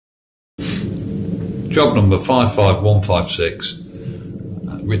Job number 55156,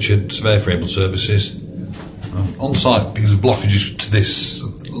 Richard, Surveyor for Able Services. On site because of blockages to this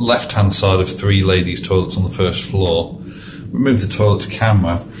left hand side of 3 ladies' toilets on the first floor. Remove the toilet to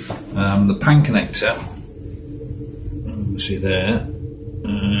camera. The pan connector, see there,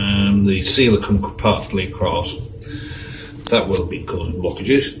 the sealer come partly across. That will be causing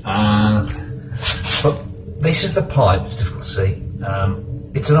blockages. But this is the pipe, it's difficult to see.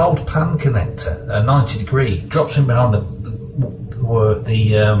 It's an old pan connector, 90 degree, drops in behind the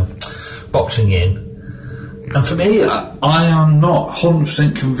boxing in. And for me, I am not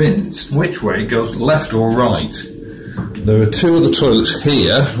 100% convinced which way it goes, left or right. There are 2 other toilets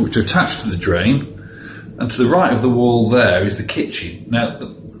here, which are attached to the drain, and to the right of the wall there is the kitchen. Now,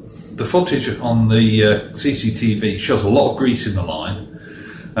 the footage on the CCTV shows a lot of grease in the line.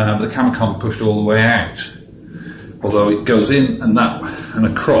 The camera can't be pushed all the way out, although it goes in and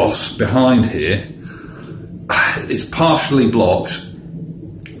across behind here. It's partially blocked.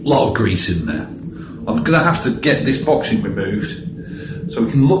 A lot of grease in there. I'm going to have to get this boxing removed so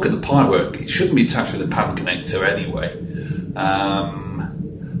we can look at the pipework. It shouldn't be attached with a pan connector anyway.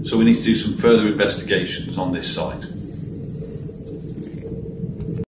 So we need to do some further investigations on this site.